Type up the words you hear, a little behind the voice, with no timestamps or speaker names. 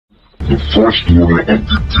The first order of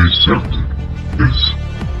the descendant is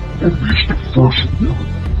unleash the first order.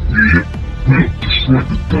 We will destroy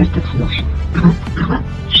the Delta Force in a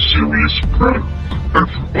serious manner, and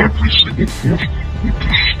for every single force will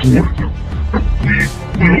destroy them, and we will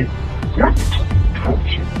find the Council. Pug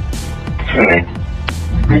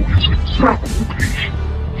know his exact location,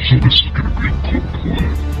 so this is gonna be a good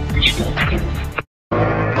plan to start off.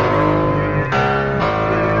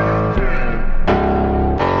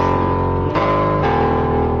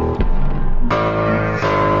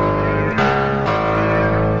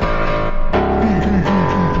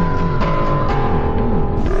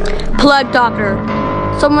 Plug Doctor,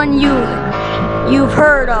 someone you've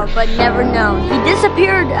heard of but never known. He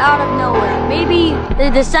disappeared out of nowhere. Maybe the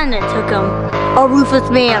descendant took him. A ruthless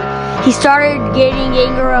man. He started gaining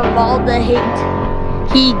anger of all the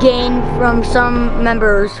hate he gained from some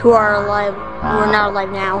members who are not alive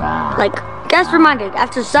now. Like, just reminded,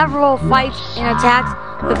 after several fights and attacks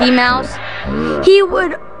with females, he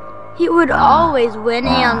would always win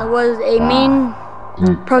and was a main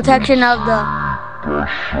protection of the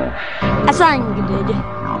Ascended,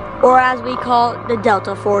 or as we call it, the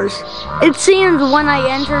Delta Force. It seems when I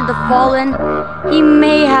entered the Fallen, he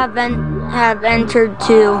may have entered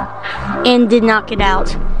too, and did not get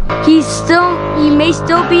out. He may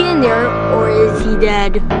still be in there, or is he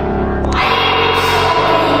dead?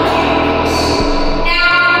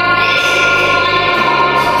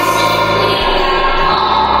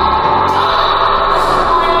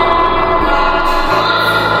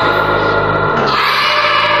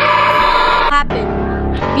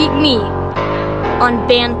 Beat me on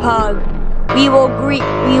Band Pug. We will greet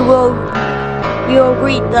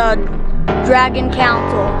the Dragon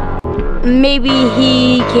Council. Maybe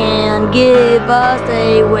he can give us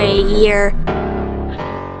a way here.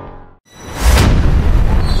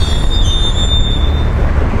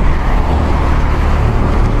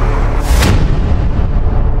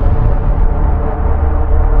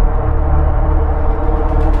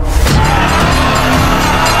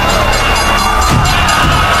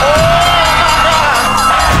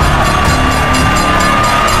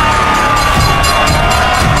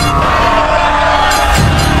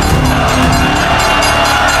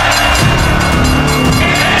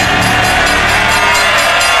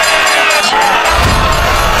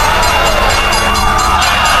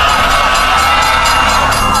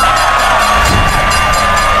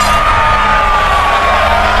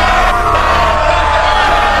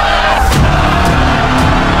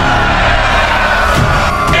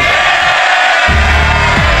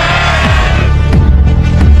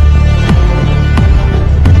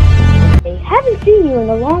 In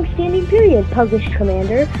a long-standing period, Pugish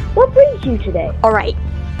Commander. What brings you today? Alright.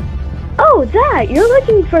 Oh, that! You're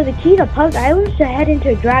looking for the key to Pug Islands to head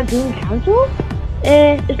into Dragoon Council?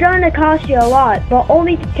 It's going to cost you a lot, but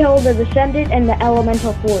only to kill the Descendant and the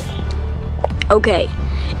Elemental Force. Okay.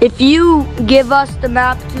 If you give us the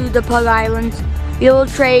map to the Pug Islands, we will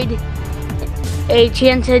trade a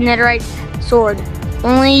Chanted Netherite sword,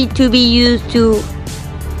 only to be used to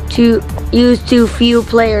few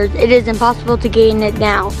players. It is impossible to gain it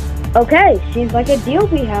now. Okay, seems like a deal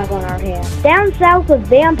we have on our hands. Down south of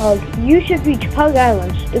Vampug, you should reach Pug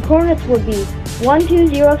Islands. The coordinates would be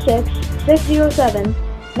 1206 607,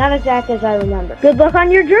 not exact as I remember. Good luck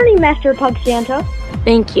on your journey, Master Pug Santa.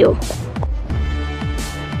 Thank you.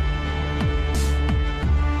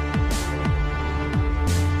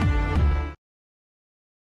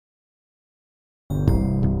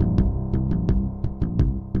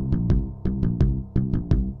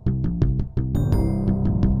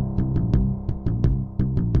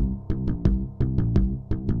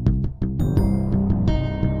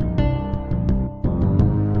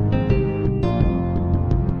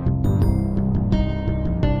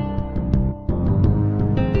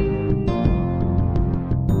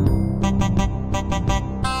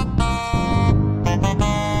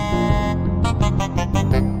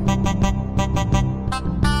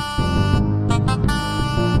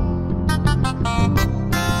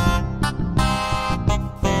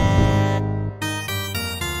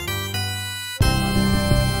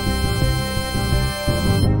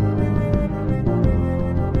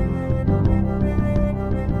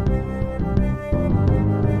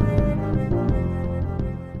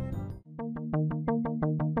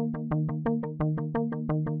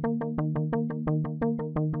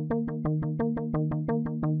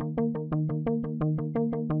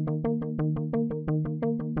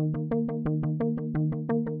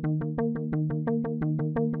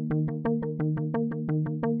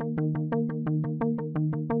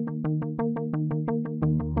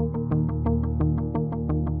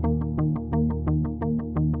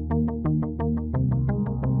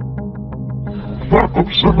 not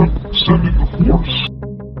upset sending the force.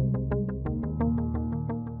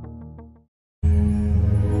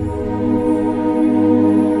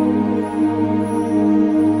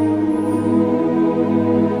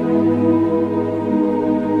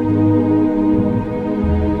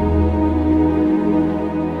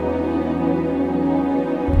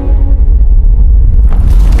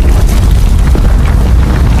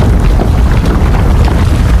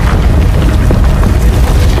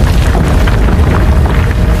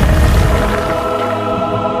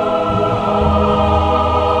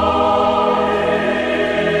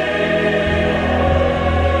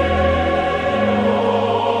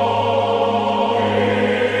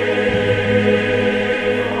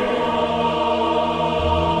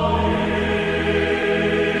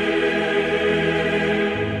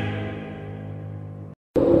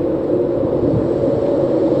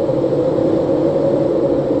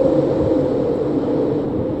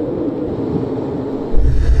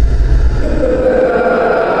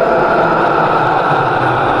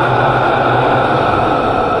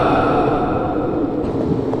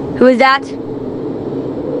 Who is that?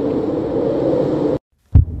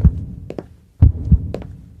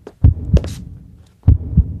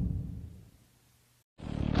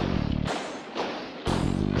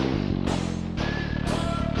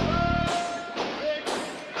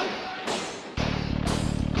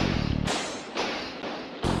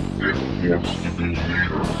 It wants to be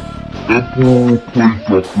leader. Emperor Plague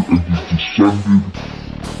Doctor and his descended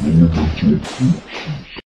elemental forces.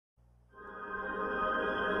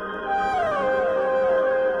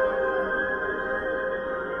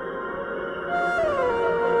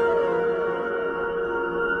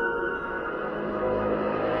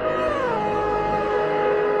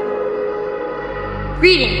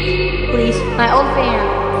 Greetings, please, my old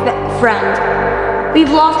friend. We've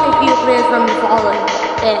lost a few players from the fallen.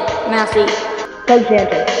 Massey. Bug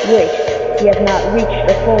Santa, wait. He has not reached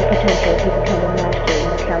the full potential to become a master in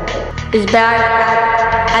the council. Is back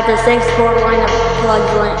at the 6th floor line of Plug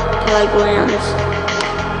Lands.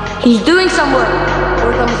 He's doing some work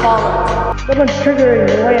on the fallen. Someone's triggering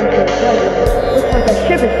the land to the president. Looks like a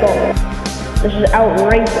ship is falling. This is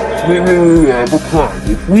outrageous. We have a plan.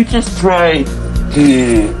 If we just try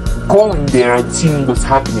going there and seeing what's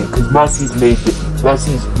happening, because Massey's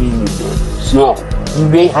being in there. So, we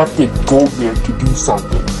may have to go there to do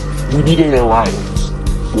something. We need an alliance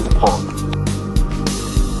with Punk.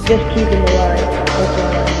 Just keep him alive.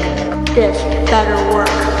 This better work.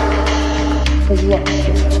 Good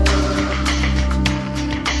luck.